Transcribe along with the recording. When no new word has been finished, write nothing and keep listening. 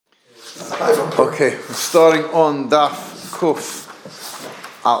Okay, we're starting on Daf Kuf.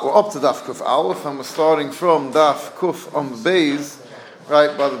 We're up to Daf Kuf Aleph, and we're starting from Daf Kuf on Beis,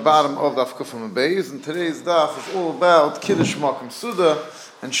 right by the bottom of Daf Kuf on Beis. And today's Daf is all about Kiddush Makom Suda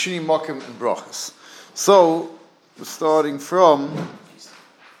and Shini Makom and Brachas. So we're starting from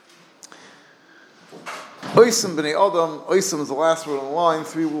Oisem B'nei Adam. Oisem is the last word on the line,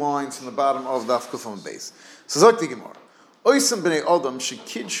 3 lines from the bottom of Daf Kuf on Beis. So Zok the Gemara. Oisem B'nei Adam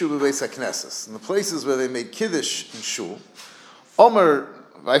shekidshu b'beis haknesses. In the places where they made kiddush in shul, Omer,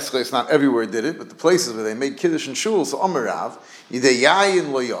 basically it's not everywhere did it, but the places where they made kiddush in shul, so Omer Rav, yidei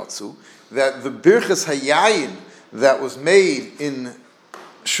yayin lo yatsu, that the birchas hayayin that was made in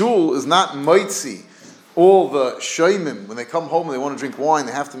shul is not moitzi. All the shoymim, when they come home and they want to drink wine,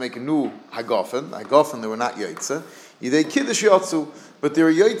 they have to make a new hagafen. Hagafen, they were not yaitza. Yidei kiddush yatsu, but they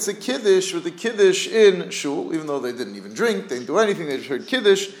were yaitza kiddush with the kiddush in shul, even though they didn't even drink, they didn't do anything, they just heard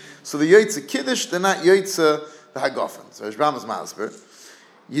kiddush. So the yaitza kiddush, they're not yaitza the hagafen. So Rashbam is masber.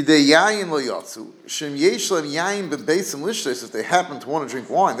 Yidei yayin lo yatsu, shem yesh lem yayin bebesim lishtes. If they happen to want to drink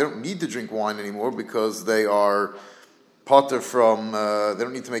wine, they don't need to drink wine anymore because they are potter from, they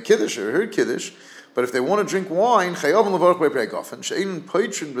don't need to make kiddush or heard kiddush. But if they want to drink wine, chayav and levarach b'prei gafen, she'ein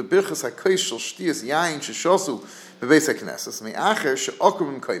poitrin bebirchas hakais shel shtiyas yayin sheshosu bebeis haknesses me'acher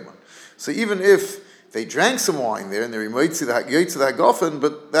she'okrim kaiman. So even if they drank some wine there and they're yaitzi the hagafen,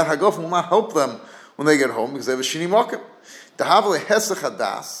 but that hagafen will not help them when they get home because they have a shini makom. Dahav lehesach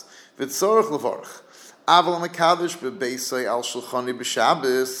hadas v'tzorach levarach. Aval mekadosh bebeisay al shulchani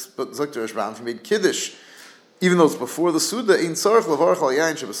b'shabbos. But Zokter Rashbam, if you made kiddush, even though it's before the Suda, in Tzarech Levarach al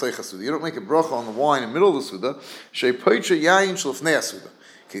Yayin Shebaseicha Suda. You don't make a bracha on the wine in the middle of the Suda. Shei Poicha Yayin Shlefnei Suda.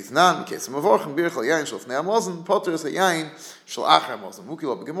 Keithnan, Keithim Avorchim Birch al Yayin Shlefnei Amazon, Potter is a Yayin Shel Achar Amazon.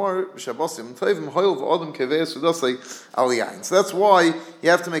 Mukil Ab Gemor, B'Shabbosim, and Tevim Hoil V'Odem Kevei Sudasei al Yayin. So that's why you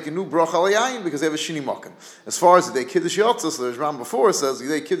have to make a new bracha al Yayin, because they have a Shini Makom. As far as the day Kiddush Yatzu, so there's Ram before says, the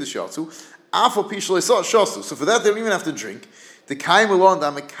day Kiddush Yatzu, Afal Pishal Shasu. So for that, they don't even have to drink. The kaim alon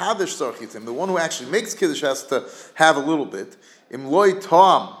da mekadesh sarchitim, the one who actually makes kiddush has to have a little bit. Im loy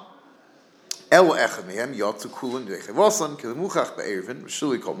tam el echad mehem yatzu kulan dechevasan kemuchach be'ervin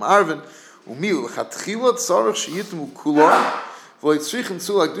v'shuli kol ma'arvin umil lechatchila tzarich sheyitim kulan v'loitzrichim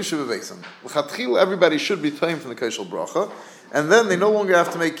tzulak dusha bevesan. Lechatchila, everybody should be tamed from the kashel bracha, and then they no longer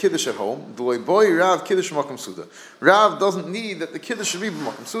have to make kiddush at home. The loy boy Rav kiddush makom suda. Rav doesn't need that the kiddush should be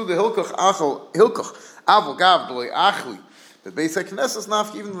makom suda. Hilkach aval gav the loy achli. The Beis HaKnesses,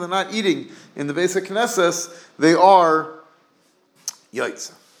 nafki, even though they're not eating in the Beis HaKnesses, they are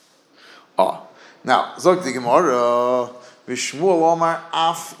yaitza. Now, Zog the Gemara, Vishmuel Omar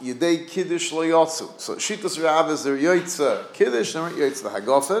af yedei kiddush lo yatsu. So Shitas Rav is their yaitza kiddush, they weren't yaitza the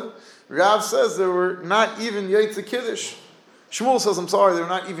hagafen. Rav says they were not even yaitza kiddush. Shmuel says, I'm sorry, they were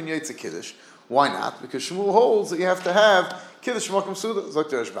not even yaitza kiddush. Why not? Because Shmuel holds that you have to have kiddush makom suda. Zog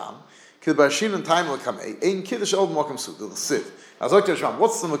the Rashbam. Kiddush and time l'kamei ein kiddush old makom suda the siv. Now Zok Rashbam,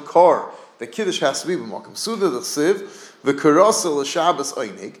 what's the makar that kiddush has to be b'makom suda the siv v'karasa l'shabbos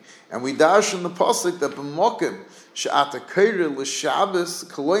einig, and we dash in the pasuk that b'makom she'ata kaira l'shabbos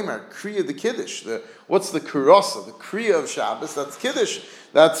koloimer kriya the kiddush. What's the karasa? The kriya of Shabbos. That's kiddush.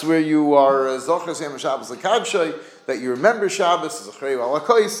 That's where you are zochas yom Shabbos l'kadshay, that you remember Shabbos as a chrei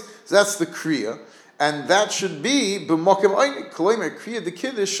alakois. So that's the kriya. And that should be b'mokem einig. Koloimer kriya the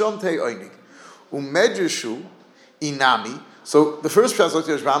kiddush shomtei einig. Umedrashu inami. So the first pshat of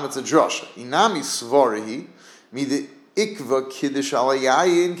Rashbam, it's a drasha. Inami svarihi mi the ikva kiddush ala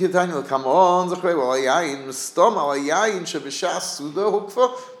yayin kitani come on zachrei ala yayin mistam ala yayin shebeshas suda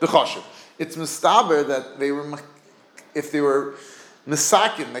hukva the chashiv. It's mistaber that they were, if they were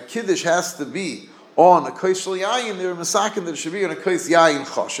misakin, that kiddush has to be on a kais shel yayin, they were misakin that it should be on a kais yayin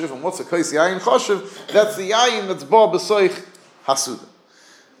chashiv. And what's a kais yayin chashiv? That's the yayin that's ba b'soich hasuda.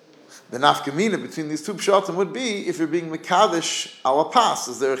 The nafkamina between these two pshatim would be if you're being mekadesh ala pas,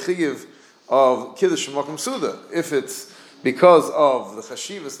 is there a chiyuv of kiddush makom suda? If it's because of the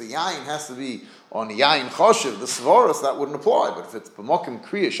chashivas, the yayin has to be on yayin chashiv, the svaras, that wouldn't apply. But if it's b'makom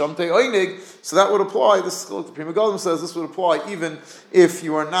kriya shamtei einig, so that would apply. This is what the Pri Megadim says. This would apply even if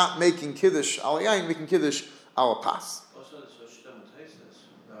you are not making kiddush ala yayin, making kiddush ala pas. Also, so stimmt heißt das.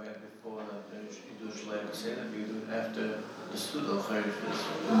 Now, before you do shleim seder, you do after the studel chayif is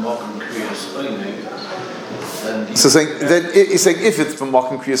b'makom kriyas einig. So saying then he's saying if it's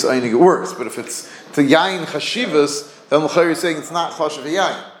b'makom kriyas einig, it works. But if it's to yayin chashivas, then the is saying it's not chashiv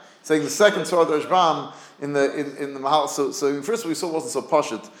yayin. Saying the second Torah Rashbam in the Mahal. So first we saw it wasn't so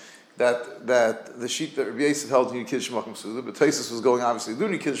pashut that the sheet that Rabbi Yosef held you need Kiddush Makom Suda, but Taisus was going obviously do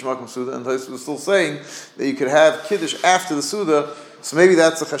need Kiddush Makom Suda, and Taisus was still saying that you could have Kiddush after the Suda So maybe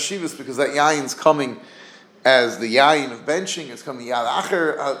that's a chashivas because that yayin's coming as the yayin of benching. It's coming yad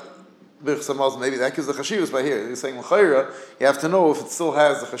acher. Maybe that gives the chashivas by here. He's saying l'chayra. You have to know if it still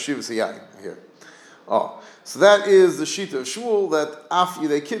has the chashivas of yayin here. Oh, so that is the shita of Shmuel that af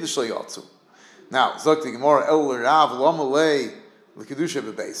yidei kiddush lo yatzu. Now, zok the Gemara el Rav lamalei l'kedusha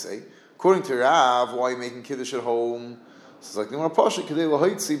bebeisei. According to Rav, why are you making kiddush at home? So it's like the Gemara pasha kedei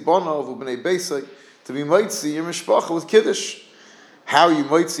lahoitzi banav u'bnei beisei to be mitzi your mishpacha with kiddush. How you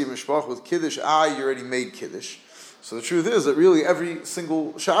mitzi your mishpacha with kiddush? You already made kiddush. So the truth is that really every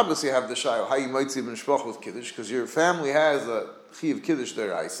single Shabbos you have the shayla how you mitzi your mishpacha with kiddush because your family has a chi of kiddush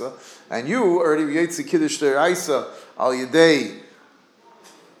deraisa and you already yitzi kiddush deraisa al yedei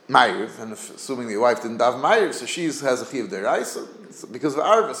Ma'ariv, and assuming the wife didn't daven Ma'ariv, so she has a chi of deraisa because of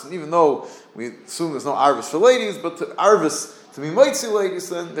arvis. And even though we assume there's no arvis for ladies, but to arvis to be mitzi ladies,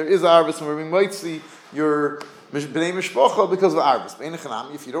 then there is arvis and we're being mitzi your bnei mishpacha because of arvis.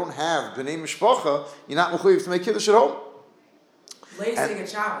 If you don't have bnei mishpacha, you're not mechuyev to make kiddush at home. Ladies take a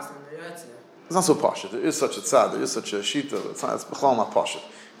Shabbos, it's not so pashut. There is such a tzad. There is such a shita. It's b'chol not pashut.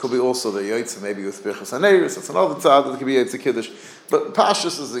 Could be also the yaitza maybe with birchas haneris. That's another tzad that could be yaitza kiddush. But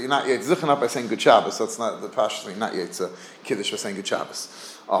pashus is that you're not yaitza zichan up by saying good Shabbos. That's not the pashus. You're not yaitza kiddush by saying good Shabbos.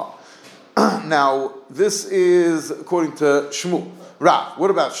 Now this is according to Shmuel. Rav, what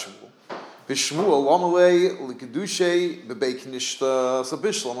about Shmuel? Bishmuel lamalei l'kedushay bebei knishta. So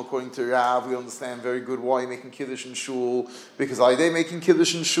Bishlam, according to Rav, we understand very good why you're making kiddush in shul. Because are they making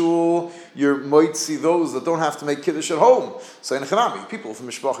kiddush in shul? You might see those that don't have to make kiddush at home. So in Chanami, people from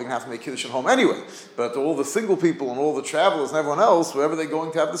Mishpach can have to make kiddush at home anyway. But all the single people and all the travelers and everyone else, wherever they're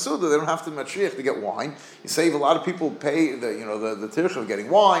going to have the suda, they don't have to matriach to get wine. You save a lot of people pay the tircha of getting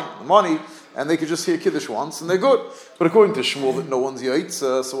wine, the money, and they could just hear kiddush once and they're good. But according to Shmuel, that no one's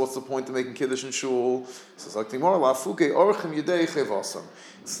yaitza, so what's the point of making kiddush in shul? Says like Timor, la fuke orchim yedei chevasam.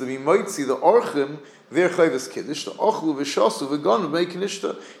 It's to be mitzi the orchim their chayvus kiddush, the ochlu v'shasu v'ganu make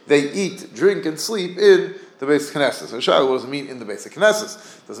nishta. They eat, drink, and sleep in the basic knesses. So Shai, what does it mean in the basic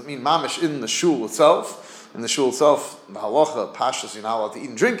knesses? Does it mean mamish in the shul itself? In the shul itself, the halacha pashas you're not allowed to eat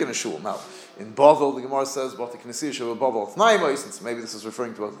and drink in a shul. Now, in Bavel, the Gemara says, "But the Knesset Sheba Bavel Tnaimai," since maybe this is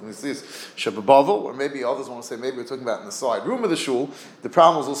referring to the Knesset Sheba Bavel, or maybe others want to say maybe we're talking about in the side room of the shul. The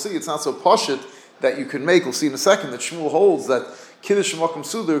problem is we'll see it's not so poshut that you can make. We'll see in a second that Shmuel holds that Kiddush Makom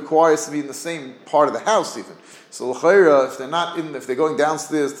Suda requires to be in the same part of the house even. So l'chayra, if they're going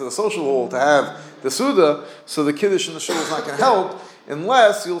downstairs to the social hall to have the Suda, so the Kiddush in the shul is not going to help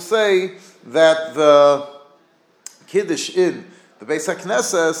unless you'll say that the Kiddush in the Beis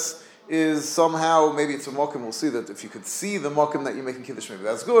HaKnesses is somehow, maybe it's a mokum, we'll see that if you could see the mokum that you're making kiddush, maybe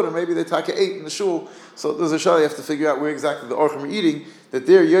that's good, or maybe they take 8 in the shul. So there's a shah you have to figure out where exactly the orchim are eating, that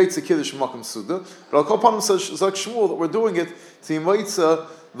they're yaitza kiddush mokum suda. But I'll call upon them Zak Shmuel that we're doing it to yaitza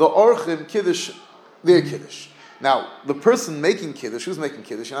the orchim kiddush, their kiddush. Now, the person making kiddush, who's making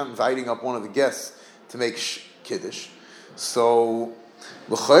kiddush? You're not inviting up one of the guests to make kiddush. So,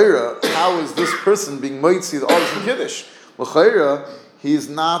 l'chayra, how is this person being yaitza the orchim kiddush? L'chayra, he's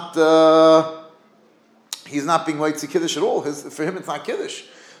not being mitzi kiddush at all. For him, it's not kiddush.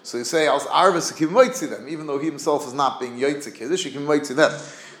 So you say, "Als arvis he can mitzi them," even though he himself is not being yaitzi kiddush, he can mitzi them.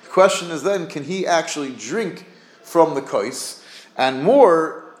 The question is then, can he actually drink from the kos? And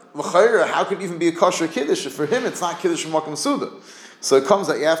more, l'chayra, how could it even be a kosher kiddush? For him, it's not kiddush from makom suda. So it comes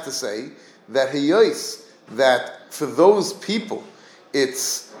that you have to say that hiyos, that for those people,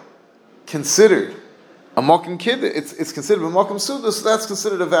 it's considered a mokum kiddush, it's considered a mokum suda, so that's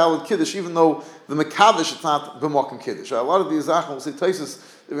considered a valid kiddush, even though the mekadosh it's not b'mokum kiddush. A lot of these achim will say Taisus,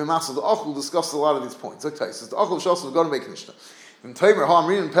 the Rimasal, the Achul discussed a lot of these points. Like Taisus, the Achul Shas is going to make nishta. In Taimer, ha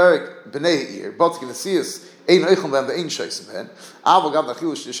amrin perik b'nei ha'ir, but genesias ein eichel ben ve'ein sheisim ben. Aval gam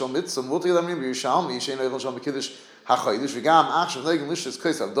dachilish yishal mitzvah, multi yadamrim b'yishalmi yishein eichel shal b'kiddush ha'chaydish v'gam achshav negin lishis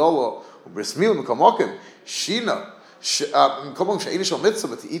kais avdolo u'brismil m'kamokim shina. But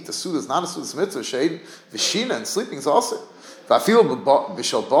to eat the suda is not a suda's mitzvah. Shade v'shina and sleeping is also. If I feel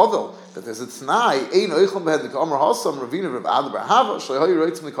b'shal bavel that there's a t'nai ein oichel behed l'kamar hasam ravina rav adar barhava shleihay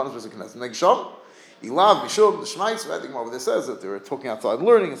reitzim l'kanas v'zikanes negsham ilav b'shul the shmaites. I think over there says that they were talking outside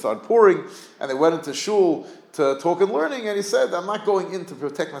learning and started pouring, and they went into shul to talk and learning, and he said, "I'm not going in to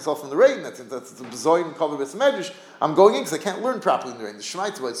protect myself from the rain. That's a bezoin cover b'smedrash. I'm going in because I can't learn properly in the rain. The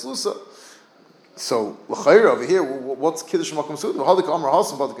shmaites by tzlusa." So l'chayra over here, what's kiddush makom suda? V'hadik amar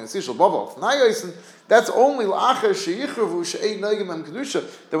hasam b'adik nesishal baval. Nayaisen. That's only la'acher sheyichravu she'ein negim em kedusha.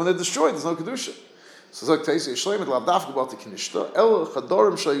 That when they're destroyed, there's no kedusha. So Zak Taisi Yishleim et lavdafka b'adik kinishta el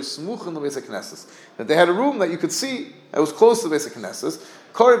chadorim shayu smuchin lebeis haknesses. That they had a room that you could see that was close to the beis haknesses.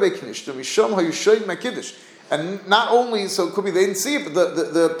 Karei kinishta misham hayushayin mekiddush. And not only, so it could be they didn't see it, but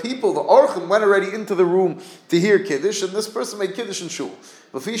the people, the Orchim, went already into the room to hear Kiddush, and this person made Kiddush in Shul.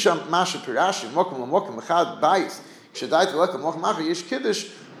 L'fisham Masha Pirashi, Mokum L'mokum, Mechad Bayis, Shadai T'lekum, Mokum Macha, Yesh Kiddush,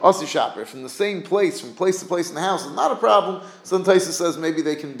 Asi Shaper, from the same place, from place to place in the house, is not a problem. Some Taisa says maybe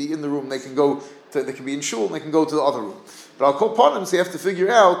they can be in the room, they can be in Shul, and they can go to the other room. But I'll call upon them, so you have to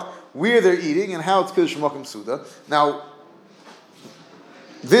figure out where they're eating and how it's Kiddush Mokum Suda. Now,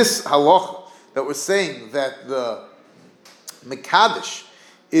 this halacha that we're saying that the Mekadesh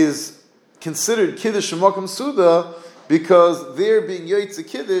is considered Kiddush Shemakom Suda because they're being Yaitze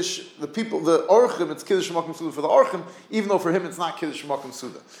Kiddush, the people, the Orchim, it's Kiddush Shemakom Suda for the Orchim, even though for him it's not Kiddush Shemakom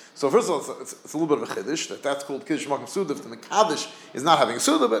Suda. So first of all, it's a little bit of a Kiddush, that's called Kiddush Shemakom Suda if the Mekadesh is not having a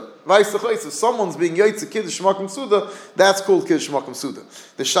Suda, but vice versa, if someone's being Yaitze Kiddush Shemakom Suda, that's called Kiddush Shemakom Suda.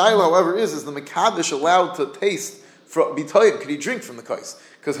 The Shaila, however, is the Mekadesh allowed to taste from B'toyim? Could he drink from the kais?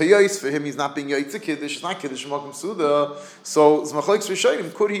 Because hayos for him, he's not being yaitze kiddush. It's not kiddush makom suda. So zmachlekes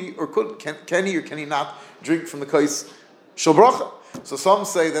rishonim, could he or can he not drink from the kais shel bracha? So some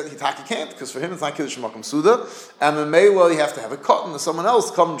say that he can't because for him it's not kiddush makom suda, and in Mela you have to have a cotton and someone else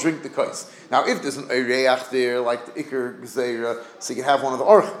come drink the kais. Now if there's an oreach there like the ikar gezeira, so you can have one of the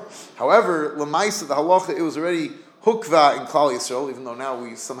orchim. However, lemaisa the halacha it was already hukva in Klal Yisrael, even though now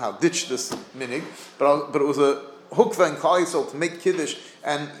we somehow ditched this minig, but it was a hukva in Klal Yisrael to make kiddush,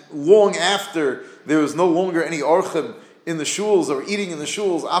 and long after there was no longer any orchim in the shuls or eating in the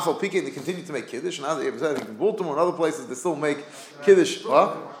shuls, afal pikein, they continue to make kiddush. Now they have in Baltimore and other places they still make kiddush.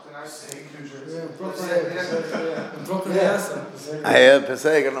 What? I have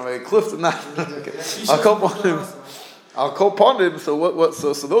Pesach. I don't know. Clifton. I'll call upon him. So what?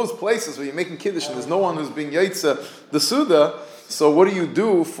 So those places where you're making kiddush and there's no one who's being yaitza the suda. So what do you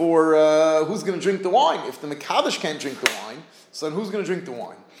do for who's going to drink the wine? If the Mekadesh can't drink the wine, so then who's going to drink the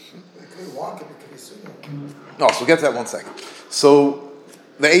wine? No, so we'll get to that one second. So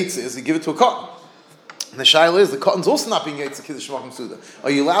the eitzah is you give it to a cotton. And the shaila is the cotton's also not being yaitza kiddush makom suda. Are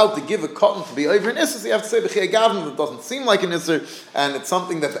you allowed to give a cotton to be over an isser? So you have to say b'chei gavin that doesn't seem like an isser, and it's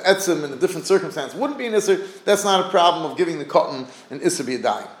something that the etzim in a different circumstance wouldn't be an isser. That's not a problem of giving the cotton an isser be a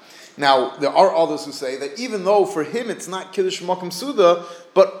dime. Now, there are others who say that even though for him it's not Kiddush Makom Suda,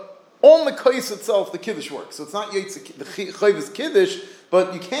 but on the kais itself the Kiddush works. So it's not Yaitze, the Chayv is Kiddush,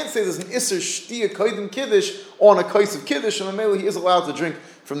 but you can't say there's an Isser Shtia Kaidim Kiddush on a kais of Kiddush, and Mamela he is allowed to drink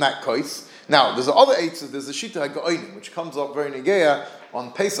from that kais. Now, there's other eitzes, there's the Shita HaGa'onim, which comes up very negeya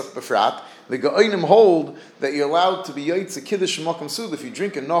on Pesach Befrat. The Ga'onim hold that you're allowed to be Yaitze Kiddush Makom Suda if you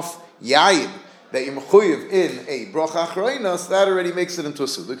drink enough Yayin that you're mechuyev in a bracha achreina, so that already makes it into a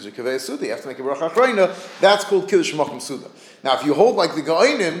suda, because you're kaveh suda, you have to make a bracha achreina, that's called kiddush makom suda. Now, if you hold like the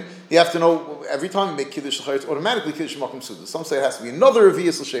Ga'onim, you have to know every time you make kiddush it's automatically kiddush makom suda. Some say it has to be another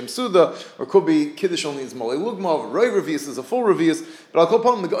revius l'shem suda, or it could be kiddush only is molei lugma, or roi revius is a full revius. But I'll call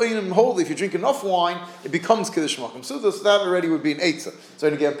upon the Ga'onim hold if you drink enough wine, it becomes kiddush makom suda. So that already would be an eitzah. So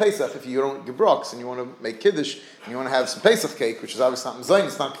again, Pesach, if you don't get brox and you want to make kiddush and you want to have some Pesach cake, which is obviously not mzayin,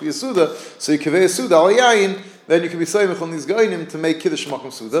 it's not kaveh suda, so you kaveh suda al yayin, then you can be saying on these Ga'onim to make kiddush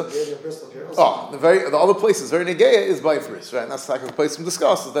makom suda. Oh, the other place is very negeya is by bris, right? And that's like a place we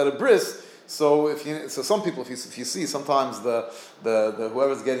discussed is that a bris. So some people, if you see, sometimes the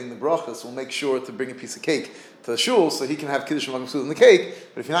whoever's getting the brachas will make sure to bring a piece of cake to the shul so he can have kiddush makom suda in the cake.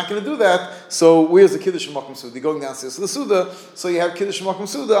 But if you're not going to do that, so where's the kiddush makom suda? You're going downstairs to the suda, so you have kiddush makom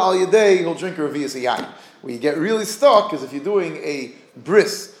suda al yadei. He'll drink a revius a yayin. Where you get really stuck is if you're doing a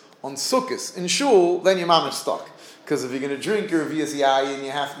bris on sukkahs in shul, then your mom is stuck. Because if you're going to drink a revius yayin,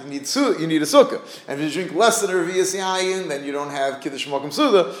 you need a sukkah. And if you drink less than a revius yayin, then you don't have kiddush makom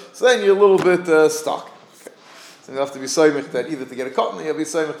suda. So then you're a little bit stuck. Okay. So you have to be soymich that either to get a cotton, you have to be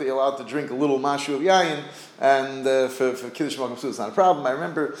soymich that you're allowed to drink a little mashu of yayin. And for kiddush makom suda, it's not a problem. I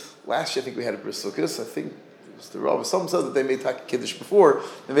remember last year, I think we had a bris sukkahs. I think it was the Rav. Some said that they made kiddush before.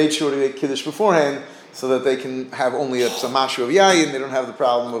 They made sure to make kiddush beforehand, so that they can have only some mashu of yayin, they don't have the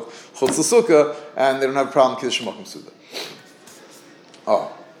problem of chutz l'sukkah, and they don't have a problem with kiddush makom suda.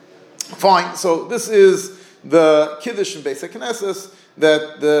 Oh, fine. So this is the kiddush in Beis HaKnesses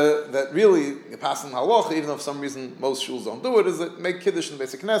that really passing halacha, even though for some reason most shuls don't do it, is that make kiddush in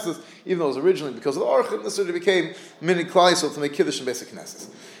Beis HaKnesses, even though it was originally because of the orchim, this sort of became mini klai to make kiddush in Beis HaKnesses.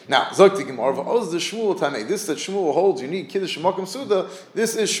 Now, Zogti Gemara, the Shmuel Tanei, this that Shmuel holds, you need Kiddush Makom Suda,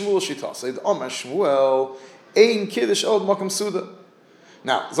 this is Shmuel Shita. So, the Amar Shmuel, Ein Kiddush Od Makom Suda.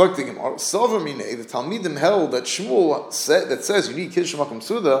 Now, Zogti Gemara, Silver Minei, the Talmidim held that Shmuel says you need Kiddush Makom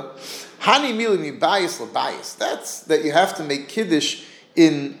Suda, Hani Mili Mi Bayis LaBayis. That's that you have to make Kiddush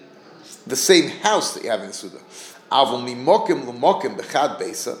in the same house that you have in the Suda. Avol Mi Mokim L'Mokim Bechad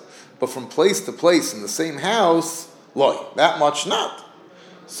Beisa. but from place to place in the same house, loy, that much not.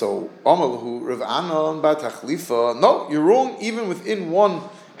 So, Amalahu, Rav Anan Bar Tachlifa, no, you're wrong, even within one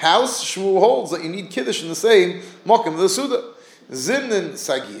house, Shmuel holds that you need Kiddush in the same Mokim, the Suda. Zimnin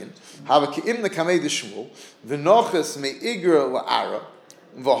Sagin, have a Ki'im the Kamei de Shmuel, V'noches me'igra la'ara,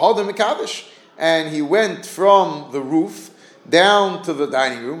 V'hodem Mekadosh, and he went from the roof down to the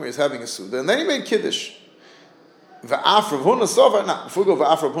dining room where he's having a Suda, and then he made Kiddush. V'afrav huna sover. Now, before we go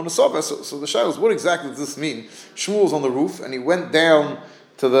v'afrav huna sover, so the shadow is, what exactly does this mean? Shmuel's on the roof, and he went down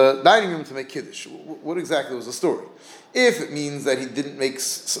to the dining room to make Kiddush. What exactly was the story? If it means that he didn't make,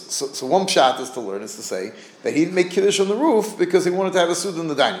 so one pshat is to learn, is to say that he didn't make Kiddush on the roof because he wanted to have a Suda in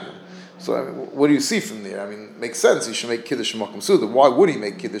the dining room. So, I mean, what do you see from there? I mean, it makes sense, he should make Kiddush in Makom Suda. Why would he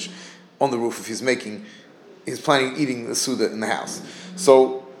make Kiddush on the roof if he's planning on eating the Suda in the house?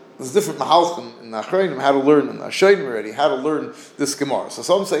 So, there's different mahalchim in Achreinim how to learn, in Ashayim already, how to learn this Gemara. So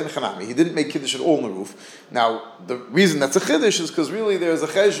some say in Chanami, he didn't make Kiddush at all on the roof. Now, the reason that's a Kiddush is because really there's a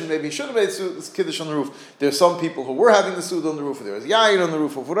Cheshbon, maybe he should have made this Kiddush on the roof. There's some people who were having the Suda on the roof, or there was Yayin on the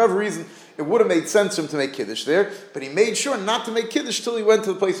roof, or for whatever reason, it would have made sense for him to make Kiddush there, but he made sure not to make Kiddush till he went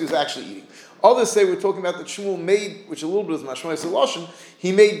to the place he was actually eating. Others say we're talking about that Shmuel made, which a little bit is Mashmai Saloshin,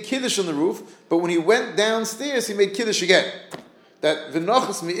 he made Kiddush on the roof, but when he went downstairs, he made Kiddush again. That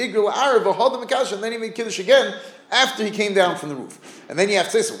v'nochas me'igril la'arav v'hodem mekadosh, and then he made Kiddush again after he came down from the roof. And then you have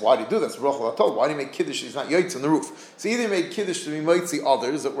to say, so why did he do that? So Rachel told, why did he make Kiddush? He's not yaitz on the roof. So either he made Kiddush to be mitzi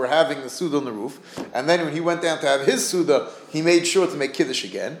others that were having the Suda on the roof, and then when he went down to have his Suda, he made sure to make Kiddush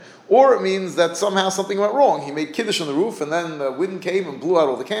again, or it means that somehow something went wrong. He made Kiddush on the roof, and then the wind came and blew out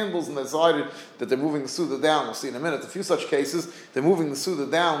all the candles, and they decided that they're moving the Suda down. We'll see in a minute. A few such cases, they're moving the Suda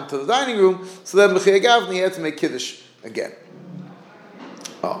down to the dining room, so then B'chei Gavni had to make Kiddush again.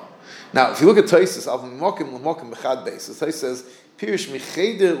 Oh. Now, if you look at Taisus, Avim Mokim L'Mokim B'chad Beisis, Taisus says, Pirish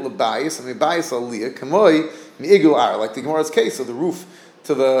Micheder L'Bayis, and M'Bayis Aliyah, Kamoi Mi'igul Ar, like the Gemara's case of the roof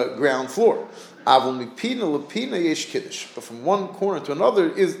to the ground floor. Avim Mipina L'Pina Yesh Kiddush, but from one corner to another,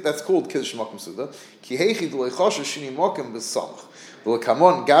 that's called Kiddush Mokim Suda. Ki Heichi D'Leichosha Shini Mokim B'Samach.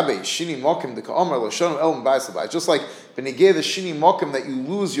 V'Lekamon Gabe Shini Mokim D'Ka'omar L'Shonu El M'Bayis L'Bayis. Just like B'Negei the Shini Mokim that you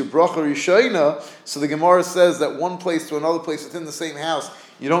lose your Bracha Rishayna, so the Gemara says that one place to another place within the same house,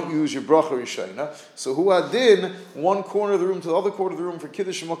 you don't use your bracha rishayna. So who adin one corner of the room to the other corner of the room for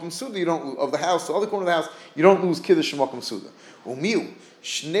kiddush shemakom suda, you don't of the house to the other corner of the house, you don't lose kiddush shemakom suda. Umiu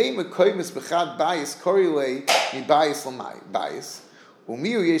shnei mekoymis bechad bayis korilei mi bayis lamai bayis.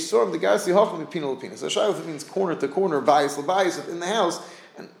 Umiu yeshor the gasi hacham mipina lepina. So shayla means corner to corner bayis labayis in the house.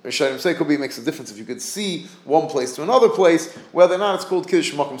 And Rishayim say could be makes a difference if you could see one place to another place. Whether or not it's called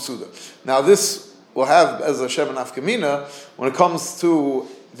kiddush shemakom suda. Now this will have as a Sheva Nafkamina when it comes to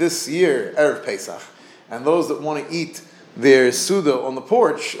this year, Erev Pesach, and those that want to eat their Suda on the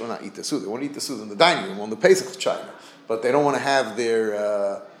porch, or not eat the Suda, they want to eat the Suda in the dining room on the Pesach china, but they don't want to have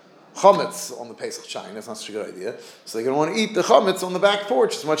their chametz on the Pesach china. That's not such a good idea. So they're going to want to eat the chametz on the back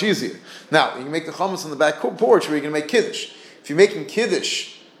porch. It's much easier. Now, you can make the chametz on the back porch where you're going to make Kiddush. If you're making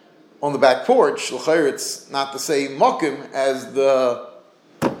Kiddush on the back porch, it's not the same mokim as the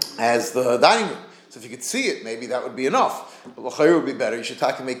dining room. So if you could see it, maybe that would be enough. But l'chayr would be better. You should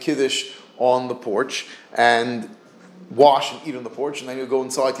take and make Kiddush on the porch and wash and eat on the porch, and then you'll go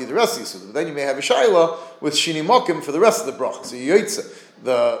inside to eat the rest of the Suda. But then you may have a shayla with shini mokim for the rest of the bracha. So you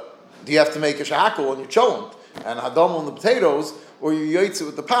do you have to make a shahakal on your cholent and hadam on the potatoes, or you yaitza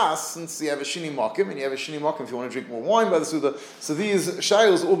with the pas, since you have a shini mokim, and you have a shini mokim if you want to drink more wine by the Suda. So these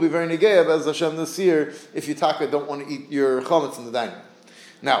shaylas will be very negev as Hashem this year if you don't want to eat your chametz in the dining room.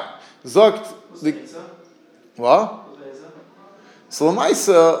 Now, Zogt, what? So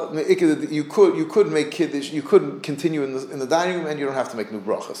Lamaisa, you could make Kiddush, you could continue in the dining room, and you don't have to make new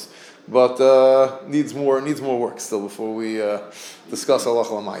brachas. But needs more work still before we discuss halacha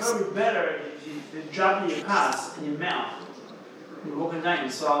Lamaisa. It would be better if you drop your pass in your mouth. You're walking down,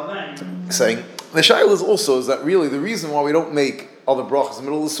 you saw them. Saying the shaila is that really the reason why we don't make other brachas in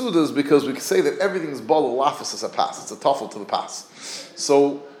the middle of the Suda is because we can say that everything is bala lafis as a pass. It's a tafel to the pass.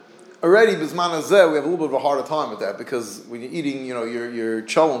 So already bisman hazeh we have a little bit of a harder time with that, because when you're eating, your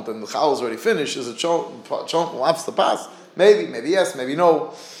cholent and the chal is already finished, is a cholent lafis the pass? Maybe yes, maybe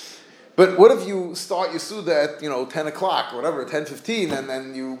no. But what if you start your Suda at 10 o'clock or whatever, 10:15, and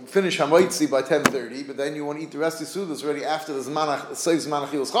then you finish Hamaitzi by 10:30, but then you want to eat the rest of your Sudas already after the Zmanach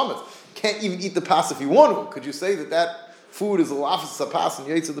Achilas Chametz. Can't even eat the pas if you want to. Could you say that food is a lafis a pas and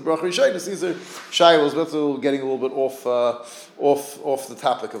yaitz of the bracha rishayna? These are shaylos, but we're getting a little bit off the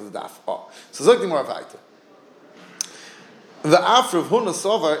topic of the daf. So zok dimar vayta. The after of Huna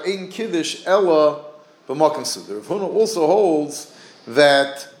Sovar ein Kiddush ella b'makom Suda. Rav Huna also holds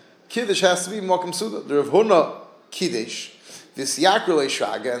that Kiddush has to be Mokum Suda. The Rav Huna Kiddush, this Yakrele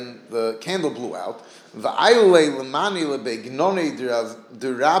Shaga, and the candle blew out. V'ayule lemani lebegnone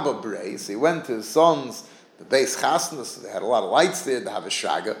derabba brei. So he went to his sons, the base chasna, so they had a lot of lights there, they have a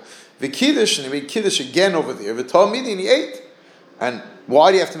Shaga. V'Kiddush, and he made Kiddush again over there. V'Talmidi, and he ate. And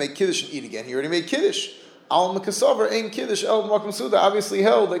why do you have to make Kiddush and eat again? He already made Kiddush. Al Makasover ain't Kiddush El Mokum Suda obviously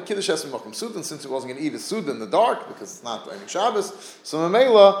held that Kiddush has to be Mokum Suda, and since he wasn't going to eat a Suda in the dark because it's not B'nai Shabbos, so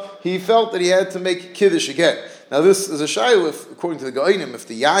Mamela, he felt that he had to make Kiddush again. Now this is a shayla, according to the Ga'inim, if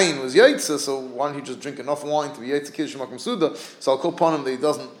the Yain was Yaitza, so why don't he just drink enough wine to be Yaitza Kiddush Mokum Suda? So I'll call upon him that he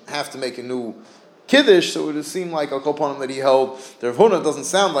doesn't have to make a new Kiddush, so it would seem like I'll call upon him that he held, the Rav Huna doesn't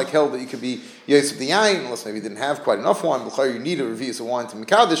sound like held that you could be Yaitz with the Yain, unless maybe he didn't have quite enough wine. L'chayra, you need a revius of wine to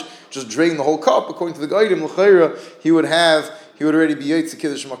Mekadosh, just drain the whole cup. According to the Ga'idim, L'chayra, he would already be Yaitz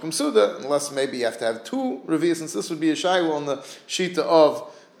Kiddush Makom Suda, unless maybe you have to have two revius, since this would be a shayla on the shita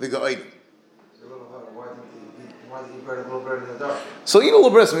of the Ga'idim. Why did he burn a little bread in the dark? So eat a little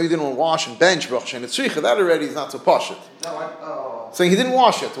bread, so maybe he didn't want to wash and bench, Baruch Hashem, it's Shricha, that already is not so pashut. So he didn't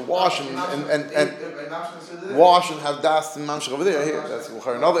wash it, to wash and wash and have das and mamshach over there. Here, that's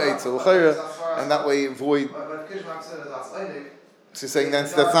another eight, so and that way avoid. So you're saying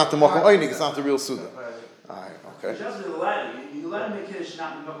that's not the mokum einig, it's not the real suda. Alright, okay. You let him make Kiddush,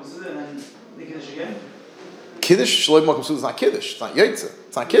 not Mokum Suda, and then make Kiddush again? Kiddush, shloim mokum suda is not Kiddush, it's not Yaitza,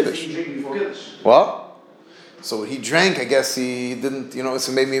 it's not Kiddush. He drinking before Kiddush. What? So what he drank, I guess he didn't,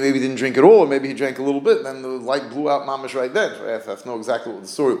 so maybe he didn't drink at all, or maybe he drank a little bit, then the light blew out mamash right then. I have to know exactly what the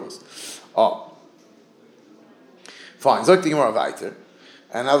story was. Fine, Zok the Gemara weiter.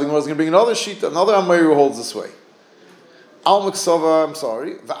 And now the Gemara is going to bring another sheet, another Amir who holds this way. Al Maksova, I'm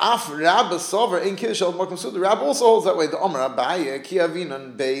sorry. Va'af Rabba Sover in Kiddush El Mokum Suda. Rabba also holds that way. The Amr Abaye Ki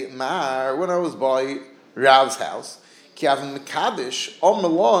Avinan Bei Mar. When I was by Rav's house, Ki Avin Mekadosh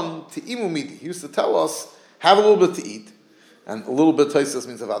Omelon Te'imu Midi. He used to tell us, have a little bit to eat, and a little bit Tosfos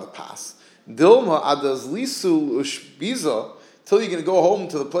means about the pass. Dilma Adas Lisul Ushbiza. Till you're going to go home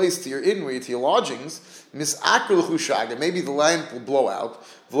to the place to your inn, to your lodgings, maybe the lamp will blow out,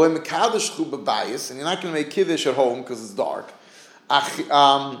 and you're not going to make kiddush at home because it's dark. You're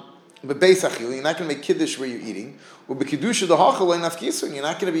not going to make kiddush where you're eating. You're not going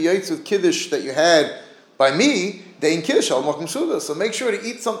to be yaitz with kiddush that you had by me. So make sure to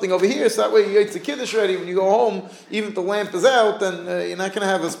eat something over here, so that way you yaitz the kiddush ready. When you go home, even if the lamp is out, then you're not going to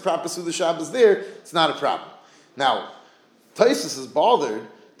have a proper Suda Shabbos there. It's not a problem. Now, Tosfos is bothered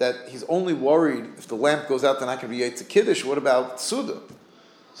that he's only worried if the lamp goes out, they're not going to be Yaitz Kiddush. What about Suda?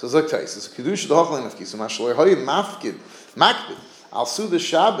 So it's like Tosfos. Kiddush d'hochlin afkisu mashaloi hoyim mafkid makbid al Suda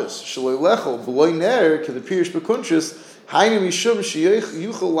Shabbos shaloi lechol b'loi ner kedepirish b'kuntrus haynim yishum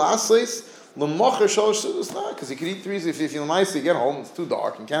sheyuchel lasleis l'mocher shalosh Sudas. Not because you could eat three. If you feel nice, you get home. It's too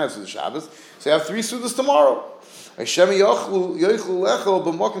dark. You can't have Suda Shabbos, so you have 3 Sudas tomorrow. And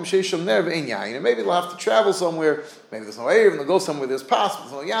maybe they'll have to travel somewhere. Maybe there's no air, and they'll go somewhere there's pas,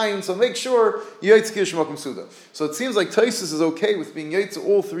 there's no yayin. So make sure you yaitz kiddush mokum suda. So it seems like Tosfos is okay with being yaitz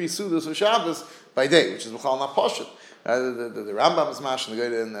all 3 sudas for Shabbos by day, which is b'chal not pashut. The Rambam is mash and the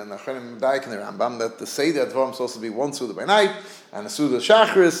Acharonim Medayek and the Rambam that the Seder Dvarim is supposed to be 1 suda by night, and a suda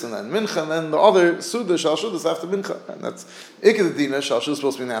shachris, and then mincha, and then the other suda shal shudas after mincha, and that's ikad dina shal shudas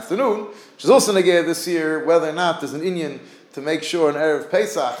supposed to be in the afternoon, which is also negay this year whether or not there's an inyan to make sure an erev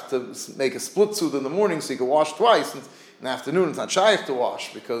Pesach to make a split suda in the morning so you can wash twice. And in the afternoon, it's not shaykh to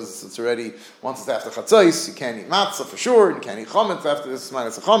wash because it's already, once it's after chatzos, you can't eat matzah for sure, and you can't eat chametz after this is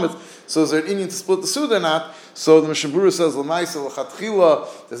minus a chametz. So is there an inyan to split the suda or not? So the Mishnah Berurah says, l'maisa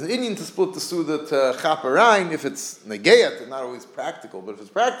l'chatchila, there's an inyan to split the suda to chaparain if it's negayat, it's not always practical, but if it's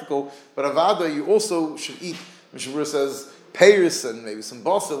practical, but avada, you also should eat, Mishnah Berurah says, peiris and maybe some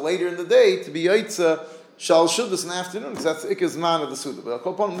basa later in the day to be yaitza, shal shudas in the afternoon, because that's the ikaz man of the suda. But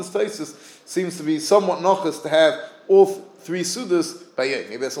upon this Tosfos seems to be somewhat nochus to have all 3 sudas by yay.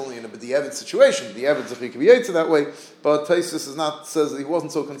 Maybe that's only in a b'diavad situation. B'diavad zechri can be yaitza that way, but Tosfos says that he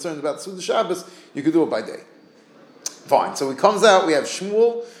wasn't so concerned about the Suda Shabbos. You could do it by day. Fine. So it comes out. We have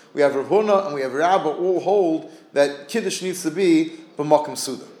Shmuel, we have Rav Huna, and we have Rabba all hold that kiddush needs to be b'makom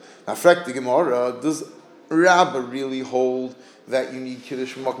suda. Now, frek the Gemara, does Rabba really hold that you need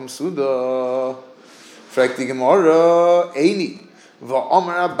kiddush b'makom suda? Frek the Gemara, Eini.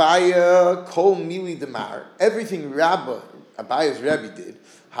 Va'amar Abaya kol mili demar. Everything Abaya's Rebbe did.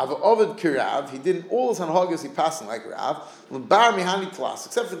 Have ovid kirav. He did all his hanhagas. He passed like Rav. L'bar mihani klas.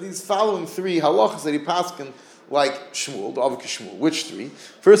 Except for these following 3 halachas that he passed like Shmuel, the Avik Shmuel. Which 3?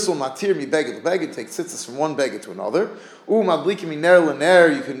 First of all, matir mi beged. The beged takes tzitzis from one beged to another. Madlikim mi ner lener.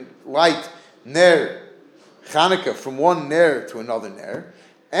 You can light ner Chanukah from one ner to another ner.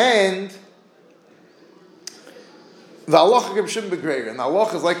 And the halacha Reb Shimon begreir, and the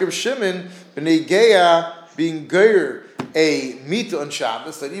halacha is like Reb Shimon b'nei geya being geir a mita on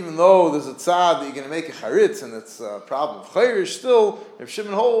Shabbos, that even though there's a tzad that you're going to make a charitz and it's a problem of chayrish, still Reb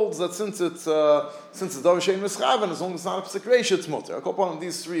Shimon holds that since it's davar shein mischaven, as long as it's not a psik reish, it's mutter. I'll call upon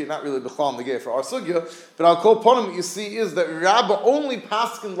these three are not really b'chlam the geir for our sugya, but I'll call upon what you see is that Rabbah only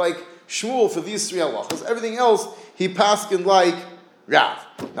paskin like Shmuel for these three halachas. Everything else he paskin like Rav.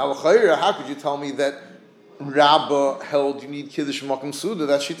 Now l'chayra, how could you tell me that Rabbah held you need Kiddush Makom Suda,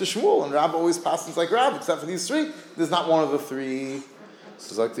 that's Shita Shmuel, and Rabbah always passes like Rabbah, except for these three. There's not one of the three. So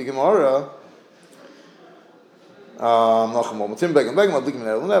it's like the Gemara. So,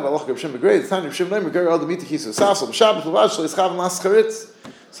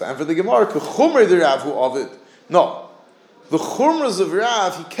 and for the Gemara, K'chumer the Rav who Ovid. No. The chumras of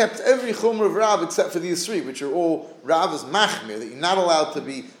Rav, he kept every chumra of Rav except for these three, which are all Rav's machmir, that you're not allowed to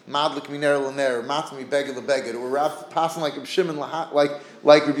be madlik miner l'ner, matmi beged l'beged, or Rav passing like Reb Shimon, like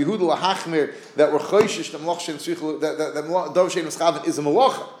Reb Yehuda lahachmir, that were choishish, that davar shein mischaven is a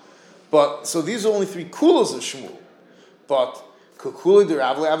malacha. But, so these are only three kulas of Shmuel. But, kukuli de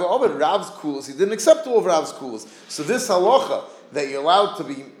Rav le'ava ovid, Rav's kulas, he didn't accept all of Rav's kulas. So this halacha, that you're allowed to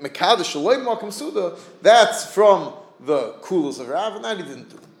be mekadosh shaloi makom suda, that's from the kulas of Rav, and that he didn't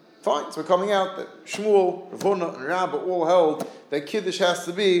do. Fine, so we're coming out that Shmuel, Rav Huna, and Rabbah all held that Kiddush has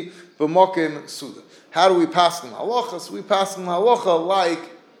to be b'mokim suda. How do we pass in halacha? So we pass in halacha like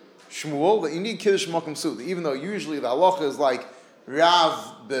Shmuel, that you need Kiddush b'mokim suda, even though usually the halacha is like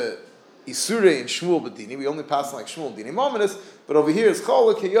Rav b'Isurei and Shmuel b'Dini. We only pass like Shmuel b'Dini Mominus, but over here is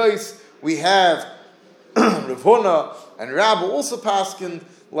Cholak Hayos. We have Rav Huna and Rabbah also paskin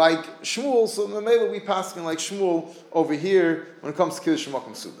like Shmuel, so in the Mela we paskin like Shmuel over here when it comes to Kiddush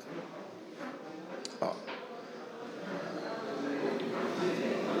Makom Suda. Oh.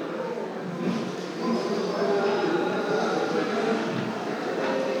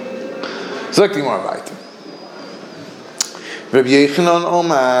 So like the Gemara weiter. Rabbi Yechanan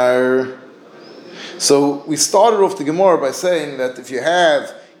Omar. So we started off the Gemara by saying that if you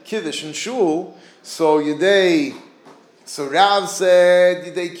have Kiddush and Shul, so Rav said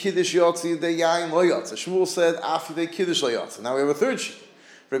Yidei Kiddush Yotzi, Yidei Yain Lo Yotzi. Shmuel said Af Yidei Kiddush Lo Yotzi. Now we have a third sheet.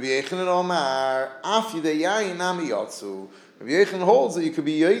 Rabbi Yechanan Omar Af Yidei Yain Nami Yotzu. Rabbi Yechanan holds that you could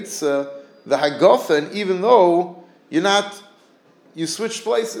be Yotze the Hagafen even though you switched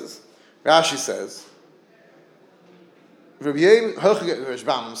places. Rashi says Rabbi Yechanan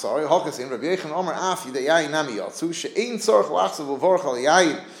Omar Af Yidei Yain Nami Yotzu She'ein Tzorach Lachzav V'vorach Al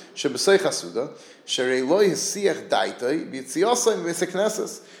Yain She'b'Seich HaSuda Sherei lo yisiach daitei b'yitziosay b'beis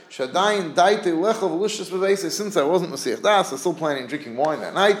haknesses shadayin daitei lecha v'lushus b'beis. Since I wasn't masiach das, I was still planning on drinking wine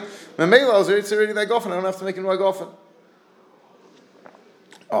that night. Memela I was already that gofen. I don't have to make a new gofen.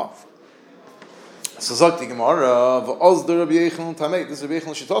 Oh, so sagt die Gemara v'oz der Rabbi Yechanan tamei. This is Rabbi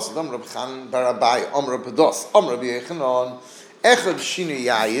Yechanan shitos. Dam Rabbi Chan barabai Am Rabbi Dos Am Rabbi Yechanan echad shini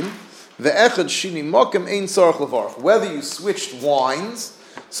yayin ve'echad shini mokem ein tzarich levarach. Whether you switched wines.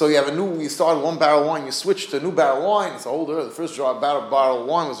 So you started one barrel of wine, you switched to a new barrel of wine, it's older, the first barrel of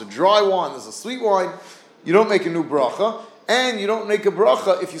wine was a dry wine, there's a sweet wine, you don't make a new bracha, and you don't make a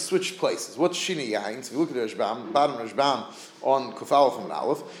bracha if you switch places. What's shini yain? So if you look at the Rashbam, bottom Rashbam on Kufal from an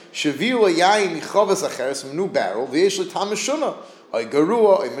Aleph, Shaviru yain michaves acheres, a new barrel, v'yesh l'tamashuna, ay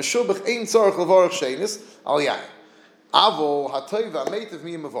garua, ay meshubach, ein tzarech levarach shenis, al yain. Avo hatayva meitiv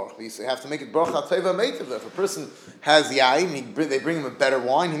mi mavarch. You have to make it bracha hatayva meitiv. If a person has yain, they bring him a better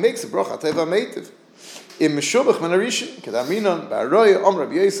wine, he makes a bracha hatayva meitiv. Im meshubach men arishin kedaminon ba'aroya Am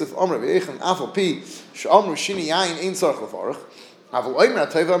Rabbi Yosef Am Rabbi Yechon afal pi she'amru shini yain ein tzarech levarach. Avo oimer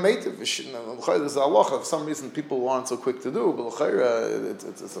hatayva meitiv. There's a halacha. For some reason, people aren't so quick to do, but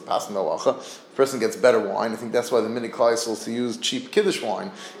it's a passing halacha. The person gets better wine. I think that's why the mini klaisel is to use cheap kiddush wine.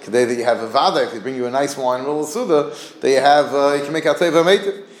 Today that you have a vada, if they bring you a nice wine in the middle of suda, they have you can make hatayva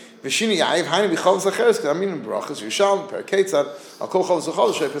meitiv. V'shini yayiv hainu b'chavos acheres k'aminim brachas Yerushalmi perketzad al kol chavos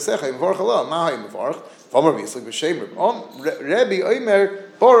achadosh she'pesecha yivarach Allah ma hayin mevarach v'amar b'yislik b'shem Rebbe Omer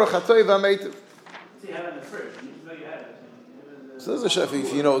Baruch hatayva meitiv. You have it in the fridge. You know you have it. So there's a chef,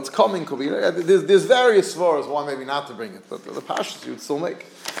 if you know it's coming, could be, there's various svaras why maybe not to bring it, but the pashas you would still make.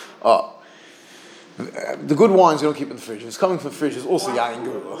 The good wines you don't keep in the fridge. If it's coming from the fridge, it's also yayin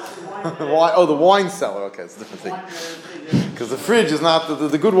guru. The wine cellar. Okay, it's a different thing. Because the fridge is not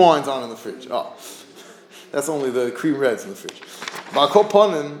the good wines aren't in the fridge. That's only the cream reds in the fridge. Ba'kol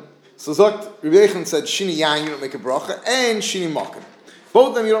ponim. So Rabbi Yechanan said shini yayin you don't make a bracha and shini makom. Both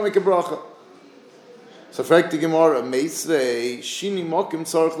of them you don't make a bracha. So fragt the Gemara, Meisrei, Shini Mokim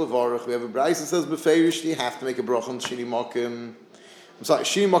Tzarech Levarach. We have a brayso that says Beferish, you have to make a bracha on Shini Mokim. I'm sorry,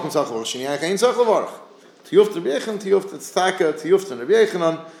 Shini Mokim Tzarech Levarach, Shini Ein Tzarech Levarach. Tiyufta Rabbi Yechon, Tiyufta Tztaka, Tiyufta Rabbi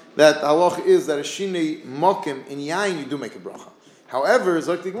Yechonon, that the halacha is that a Shini Mokim in Yain you do make a bracha. However,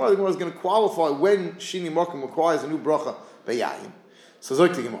 Zok the Gemara is going to qualify when Shini Mokim requires a new bracha by Yain. So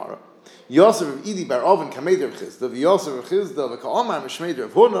Zok the Gemara, Yosef of Idi bar Oven Kamei Rav Chizda, Yosef of Chizda, V'Ka'amar Mishmei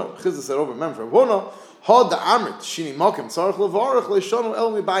Rav Huna, Chizda said over member Rav Huna, Had the Amrit Shini Mokim Tzarech Levarach Leishonu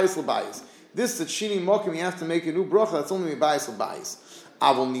El Mibayis L'Bayis. This that Shini Mokim you have to make a new bracha. That's only Mibayis L'Bayis.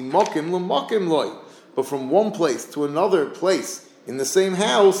 Avol Mimokim L'Mokim Loi. But from one place to another place in the same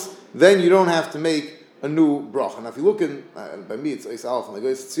house, then you don't have to make a new bracha. Now, if you look in by me, it's Eis Aleph and the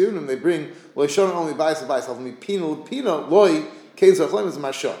Goyis Tzionim, they bring Leishonu El Mibayis L'Bayis. Avol Mipina L'Pina Loi Kein Tzarech Leim is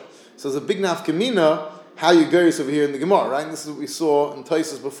Mashah. So there's a big nafkamina how you geris over here in the Gemara, right? And this is what we saw in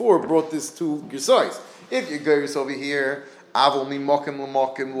Taisus before, brought this to Gersais. If you geris over here, avol mi mokim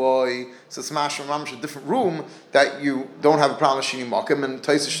l'mokim loy, so it's mashma mamish, a different room that you don't have a problem with shini mokim, and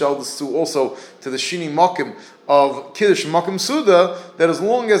Taisus showed this to also to the shini mokim of kiddush mokim suda, that as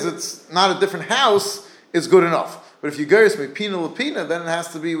long as it's not a different house, it's good enough. But if you geris me pina lapina, then it has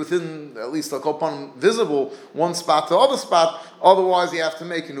to be within at least like upon visible one spot to the other spot. Otherwise, you have to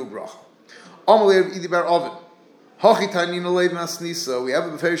make a new bracha. Amalei Idi bar Oven. Hachitani nolei masnisa. We have a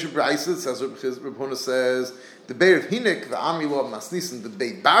beferish brayso. It says Reb Huna says the beir of hinik the amilo of masnisa the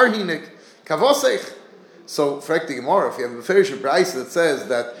beir bar hinik kavosech. So for the Gemara, if you have a beferish brayso that says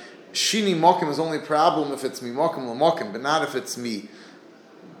that shini mokim is only a problem if it's mi mokim lamokim, but not if it's mi.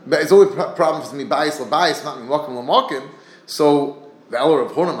 But it's only a problem if it's mi bayis labayis, not mi mokim lamokim. So the elder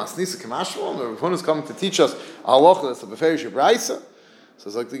of Huna masnisa kamashval, the Reb Huna is coming to teach us halacha that's a beferish brayso. So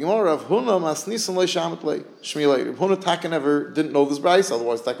it's like the Gemara, Rav Huna masnisan leishamet lei shmilei. Rav Huna Taka never didn't know this brayso,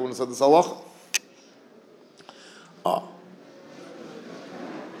 otherwise Taka wouldn't have said this halacha.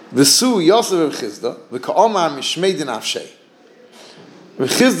 V'su Yosef Rav Chizda v'ka'omar mishmei din afshei. Rav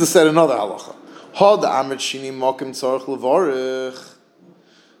Chizda said another halacha. Had amrit shini mokim tzarech levarich.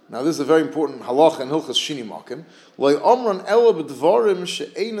 Now this is a very important halacha in Hilchas Shini Mokim. Loi omran ela b'dvarim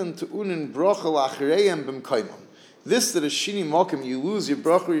she'enan te'unin bracha la'achireim b'mkaimon. This that is shini mokim, you lose your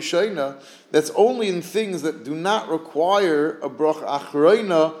bracha rishayna. That's only in things that do not require a bracha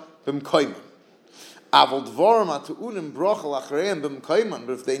achrayna b'mkayman. Avol dvarim atuunim bracha lachrayim b'mkayman.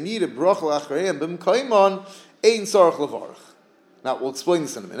 But if they need a bracha lachrayim b'mkayman, ein sarach levarach. Now we'll explain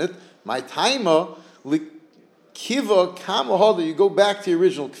this in a minute. My taima kiva kama hada. You go back to your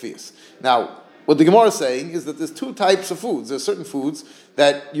original kfiyas. Now what the Gemara is saying is that there's two types of foods. There's certain foods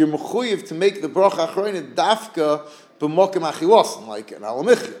that you're mechuyev to make the bracha achrayna dafka b'mokim achilasim, like an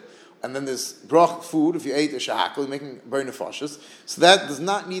alamichya. And then there's brach food, if you ate a shahakal, you're making very nefashis. So that does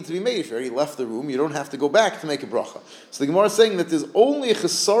not need to be made. If you already left the room, you don't have to go back to make a bracha. So the Gemara is saying that there's only a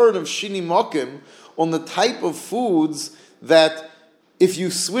chesaron of shini mokim on the type of foods that if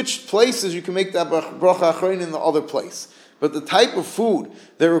you switch places, you can make that bracha achrayna in the other place. But the type of food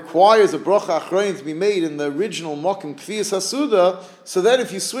that requires a bracha achrayna to be made in the original mokim kfiyas hasuda, so that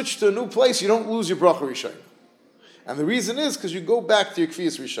if you switch to a new place, you don't lose your bracha rishayna. And the reason is because you go back to your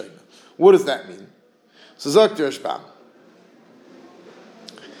kfiyas rishayna. What does that mean? So Zok the Rashbam.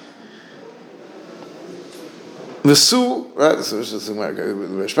 V'su, right? So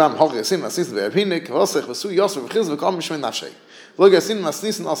Rashbam hoch yasin masnis ve'erhinik v'osech v'su yosef v'chiz v'kam mishmei nafshei. Look, Yasin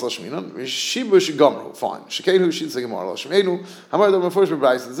masnisin asal shminon v'shibush gomru. Fine. Shekenu shitz gemar lo shmeinu. Hamar the first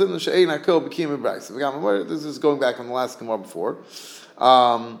brayse. This is she'ein hakol b'kim brayse. This is going back on the last gemara before.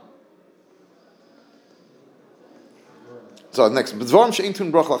 So next, b'dvarim she'ein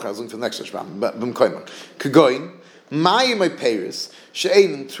tun bracha lachar. Looking to the next Rashbam. B'mkoyman. Kagoyin. Mai my Paris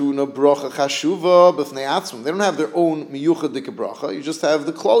she'ein tuna bracha chashuva b'fnei atzmum. They don't have their own miyuchad dika bracha. You just have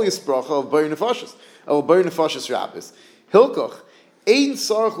the klolius bracha of b'ir nefashis. Of b'ir nefashis rabbis. Hilkoch, ein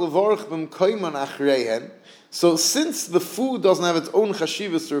sarach levarach b'mkoyman achrehen. So since the food doesn't have its own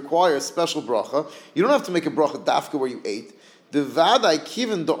chashivas to require a special bracha, you don't have to make a bracha dafka where you ate. The vadai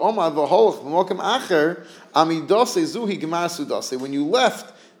kiven do omar v'holach b'mokem acher amidase zuhi gemar sudase. When you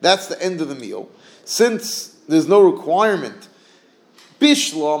left, that's the end of the meal. Since there's no requirement,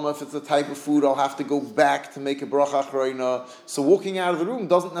 bishlama, if it's the type of food, I'll have to go back to make a bracha achrayna. So walking out of the room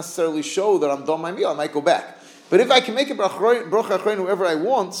doesn't necessarily show that I'm done my meal. I might go back. But if I can make a bracha achrayna wherever I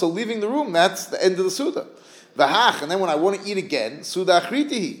want, so leaving the room, that's the end of the suda. V'hach, and then when I want to eat again, suda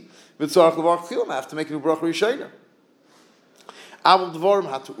achritihi. V'tzarach levarach tefillah, I have to make a new bracha rishayna. Avol dvarim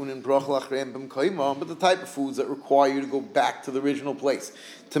hatu unin bracha achrayim b'mkoyman, but the type of foods that require you to go back to the original place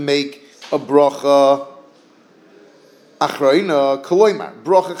to make a bracha achrayna koloymar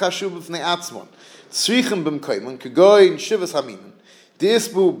bracha chashuv b'fnei atzmon tzrichim b'mkoyman kagoyin shivas haminim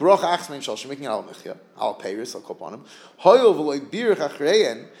Disbu bracha achas mein shalosh, making al mechia, al peiris, al kopanim. Hoyol v'loy birich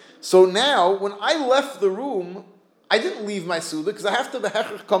achreyen. So now, when I left the room, I didn't leave my suda because I have to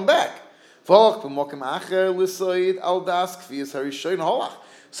behechach come back. So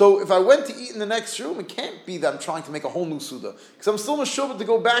if I went to eat in the next room, it can't be that I'm trying to make a whole new suda because I'm still meshubed to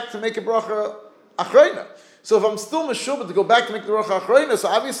go back to make a bracha achreina. So if I'm still meshubed to go back to make the bracha achreina, so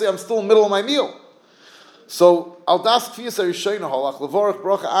obviously I'm still in the middle of my meal. So al das kfiyas harishoyna holach levorach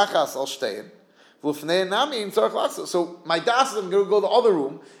bracha achas al shtein. So my das is I'm going to go to the other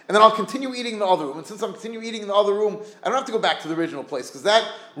room, and then I'll continue eating in the other room. And since I'm continue eating in the other room, I don't have to go back to the original place because that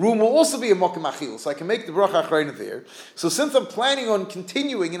room will also be a mokem achil, so I can make the bracha achreina there. So since I'm planning on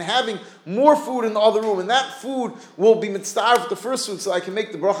continuing and having more food in the other room, and that food will be mitzvah with the first food, so I can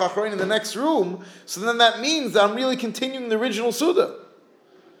make the bracha achreina in the next room. So then that means that I'm really continuing the original suda.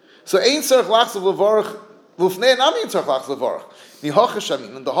 So ein tzarich lachzav levarach lufnei nami ein tzarich lachzav levarach. And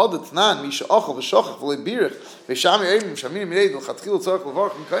the Hadad Misha Achal v'Shachach v'Leibirich v'Shami Erim Shamini Mireid v'Chatchil Tzarich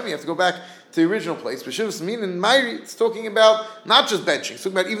v'Varach v'Kayim. You have to go back to the original place. But Shivas Amin and Mayri, it's talking about not just benching. It's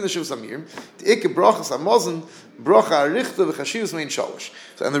talking about even the Shivas Amirim. The Ikke Brachas Hamazon Bracha Arichta v'Chashivas Mein Shalosh.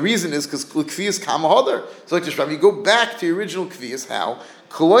 So, and the reason is because Kvias Kama Hadar. So like this, you go back to the original Kvias. How?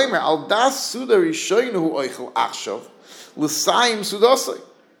 Koloimer Al Das Suda Rishoynu Oichel Achshav L'Sayim Sudasai.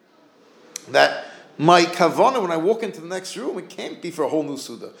 That my kavana when I walk into the next room, it can't be for a whole new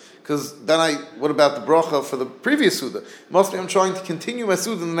suda. Because then what about the bracha for the previous suda? It must be I'm trying to continue my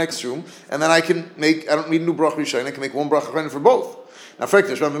suda in the next room, and then I don't need a new bracha rishon, I can make one bracha for both. Now,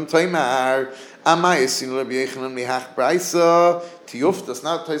 frankly, Rabbi Taimar, Amayis, Rabbi Yechanan, Mihach Braisa, Tiyuftas,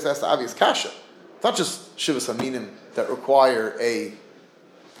 now the place has the obvious kasha. It's not just Shivas Aminim that require a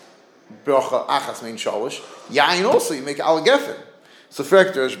bracha achas mein shalosh. Yain also, you make al gefen. So,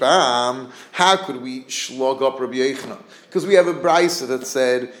 how could we shlog up Rabbi Yechanan? Because we have a brisa that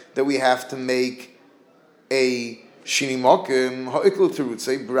said that we have to make a shini mokim ha'iklu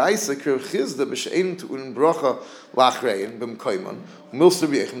terutze brisa kir chizda b'she'ein tu'un bracha lachrein b'mkaiman milster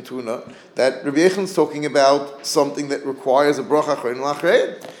Rabbi Yechanan tuna that Rabbi Yechanan is talking about something that requires a bracha achrein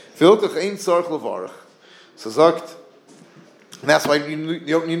lachrein. Filkach ein tzarich levarach. So zakt, and that's why you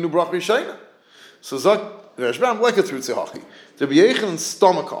don't need new bracha rishayna. So zakt. Rabbi Yechanan's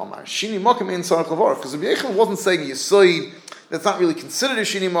stomach Amar Shini Mokim in Sarach Lavar, because Rabbi Yechanan wasn't saying Yisoid, that's not really considered a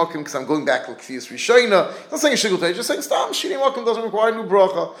Shini Mokim because I'm going back to Kfiyas Rishayna. He's not saying a Shigul Tej, just saying Stam Shini Mokim doesn't require new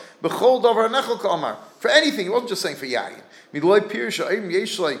bracha. Bechol Davar Nechel Kamar. For anything, he wasn't just saying for Yayin. Midloi Pirsha Aim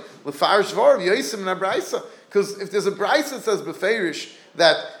Yeshlai Lefarish Var Yoisim and Abraisa. Because if there's a brisa that says Beferish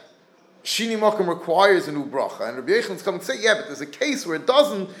that Shini Mokum requires a new bracha, and Rabbi Yechanan's coming to say, yeah, but there's a case where it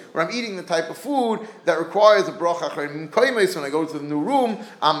doesn't, where I'm eating the type of food that requires a bracha. When I go to the new room,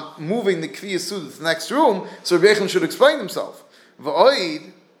 I'm moving the kviyas suda to the next room, so Rabbi Yechanan should explain himself.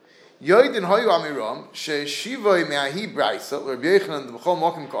 V'oid, yoidin hoyu amiram, she'shivoi me'ahi braisa, Rabbi Yechanan, the b'chol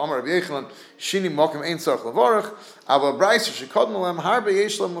mokum ka'amar Rabbi Yechanan, Shini Mokum ein tzarich levarach, ava braisa she'kodm alem harbe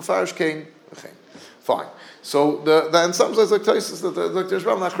yeshlam mufarish kein v'chein. Fine. So and some says like Taisus that like the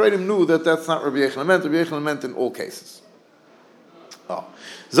Rambam Nachreidim knew that that's not Rabbi Yechanan meant. Rabbi Yechanan meant in all cases. Oh,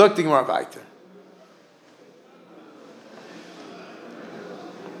 Zok the Gemara weiter.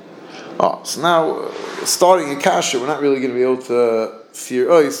 Oh, so now starting a kasha, we're not really going to be able to fear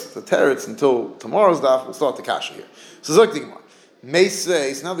ois the teretz until tomorrow's daf. We'll start the kasha here. So Zok the Gemara. May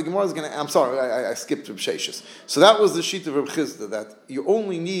say, so now the Gemara is going to, I'm sorry, I skipped Reb Sheshes. So that was the sheet of Reb Chizda, that you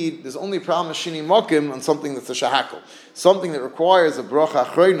only need, there's only a problem with Shini Mokim on something that's a shahakal. Something that requires a bracha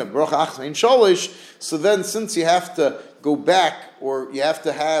achreina, bracha achas mein shalish, so then since you have to go back, or you have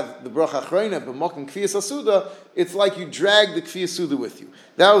to have the bracha achreina, b'mokim kfiyas asuda, it's like you drag the kfiyas suda with you.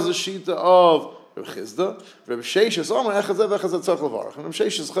 That was the sheet of Reb Chizda. Reb Sheshes, Omer echazeh v'echazeh tzarich levarach. And Reb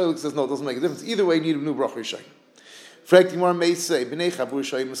Sheshes Chaylik says, no, it doesn't make a difference. Either way, you need a new bracha rishayim. Fragt Gemara may say, B'nei Chabur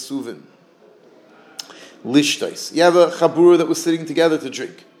Shayim Mesuvin. Lishtais. You have a Chabur that was sitting together to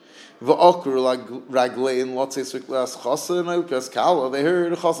drink. V'okur raglein lotzes v'klas chasa and ayukras kala. They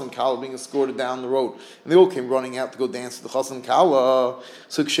heard a chasa and kala being escorted down the road. And they all came running out to go dance to the chasa and kala.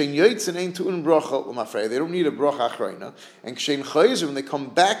 So kshein yoitzin ein tu'un bracha l'mafrei. They don't need a bracha achreina. And kshein chayzer, when they come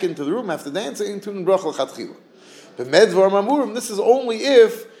back into the room after dancing, ein tu'un bracha l'chatchila. B'medvar mamurim, this is only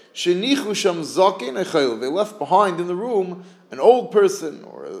if Shenichu sham zaken a chayil. They left behind in the room an old person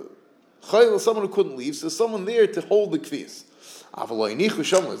or a chayil, someone who couldn't leave. So there's someone there to hold the kvias. There's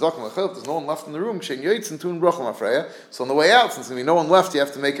no one left in the room. So on the way out, since there's no one left, you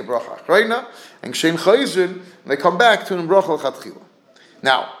have to make a bracha. And they come back to an bracha l'chatchila.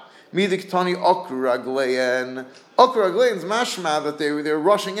 Now, midik tani okru raglein. Okru raglein is mashma that they were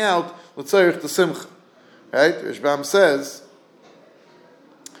rushing out l'tzarich to simcha. Right? Rishbam says.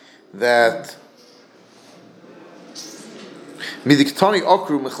 that Midiktani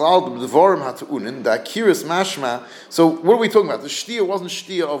okru mechlal b'devarim hatu'unin the akiris mashma. So what are we talking about? The shtia wasn't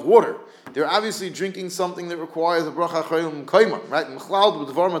shtia of water. They're obviously drinking something that requires a bracha achrayim b'mkayman, right? Mechlal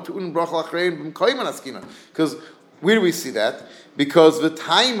b'devarim hatu'unin bracha achrayim b'mkayman askina. Because where do we see that? Because the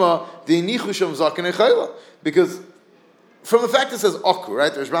taima the nichusham zaken echayla. Because from the fact it says okru,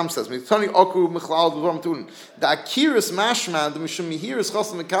 right? The Rambam says Midiktani okru mechlal b'devarim hatu'unin the akiris mashma the mishum mihiris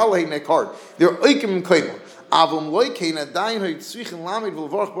chasam mekalahe nekard. They're oikim b'mkayman. It's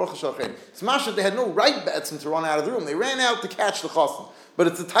masha they had no right betzim to run out of the room. They ran out to catch the chassan. But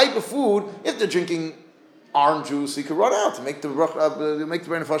it's a type of food. If they're drinking orange juice, you could run out to make the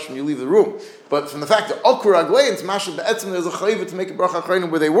brain of when you leave the room. But from the fact that okra aglei and masha betzim, there's a chayva to make a bracha achreinim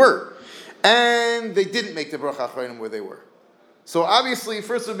where they were, and they didn't make the bracha achreinim where they were. So obviously,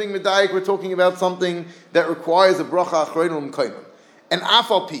 first of being medayik, we're talking about something that requires a bracha achreinim kaiman. And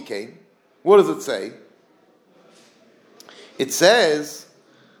afal pikein, what does it say? It says,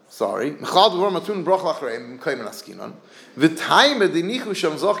 and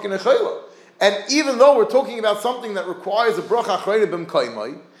even though we're talking about something that requires a bracha achrayim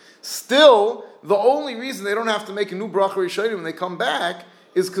b'mkaymai, still, the only reason they don't have to make a new bracha rishonim when they come back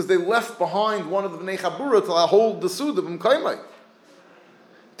is because they left behind one of the bnei chabura to hold the suda b'mkaymai.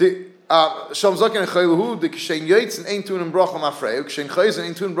 Sham zaken chayluhu de kshein yaitz ein tun in bracha mafrei kshein chayz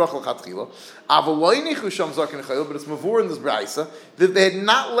ein tun bracha chatchila avoloini chu sham zaken chaylu, but it's mavur in this braysa that they had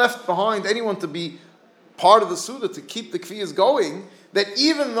not left behind anyone to be part of the suda to keep the kviyas going, that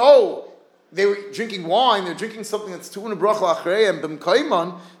even though they were drinking wine, they're drinking something that's tun bracha achrei and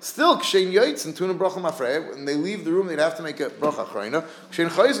b'mkayman, still kshein yaitz and tun bracha mafrei. When they leave the room, they'd have to make a bracha achrei. Kshein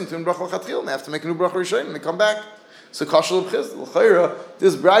chayz and tun bracha chatchila, and they have to make a new bracha rishon when they come back. So kashal b'chizda, l'chayra,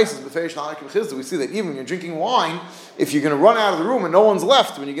 this brayse is b'feish na'anik b'chizda. We see that even when you're drinking wine, if you're going to run out of the room and no one's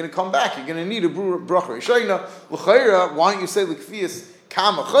left, when you're going to come back, you're going to need a bracha rishayna. L'chayra, why don't you say l'kfiyas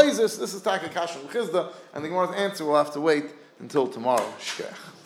kama chayzis? This is taka kashal b'chizda, and the Gemara's answer will have to wait until tomorrow. Shkech.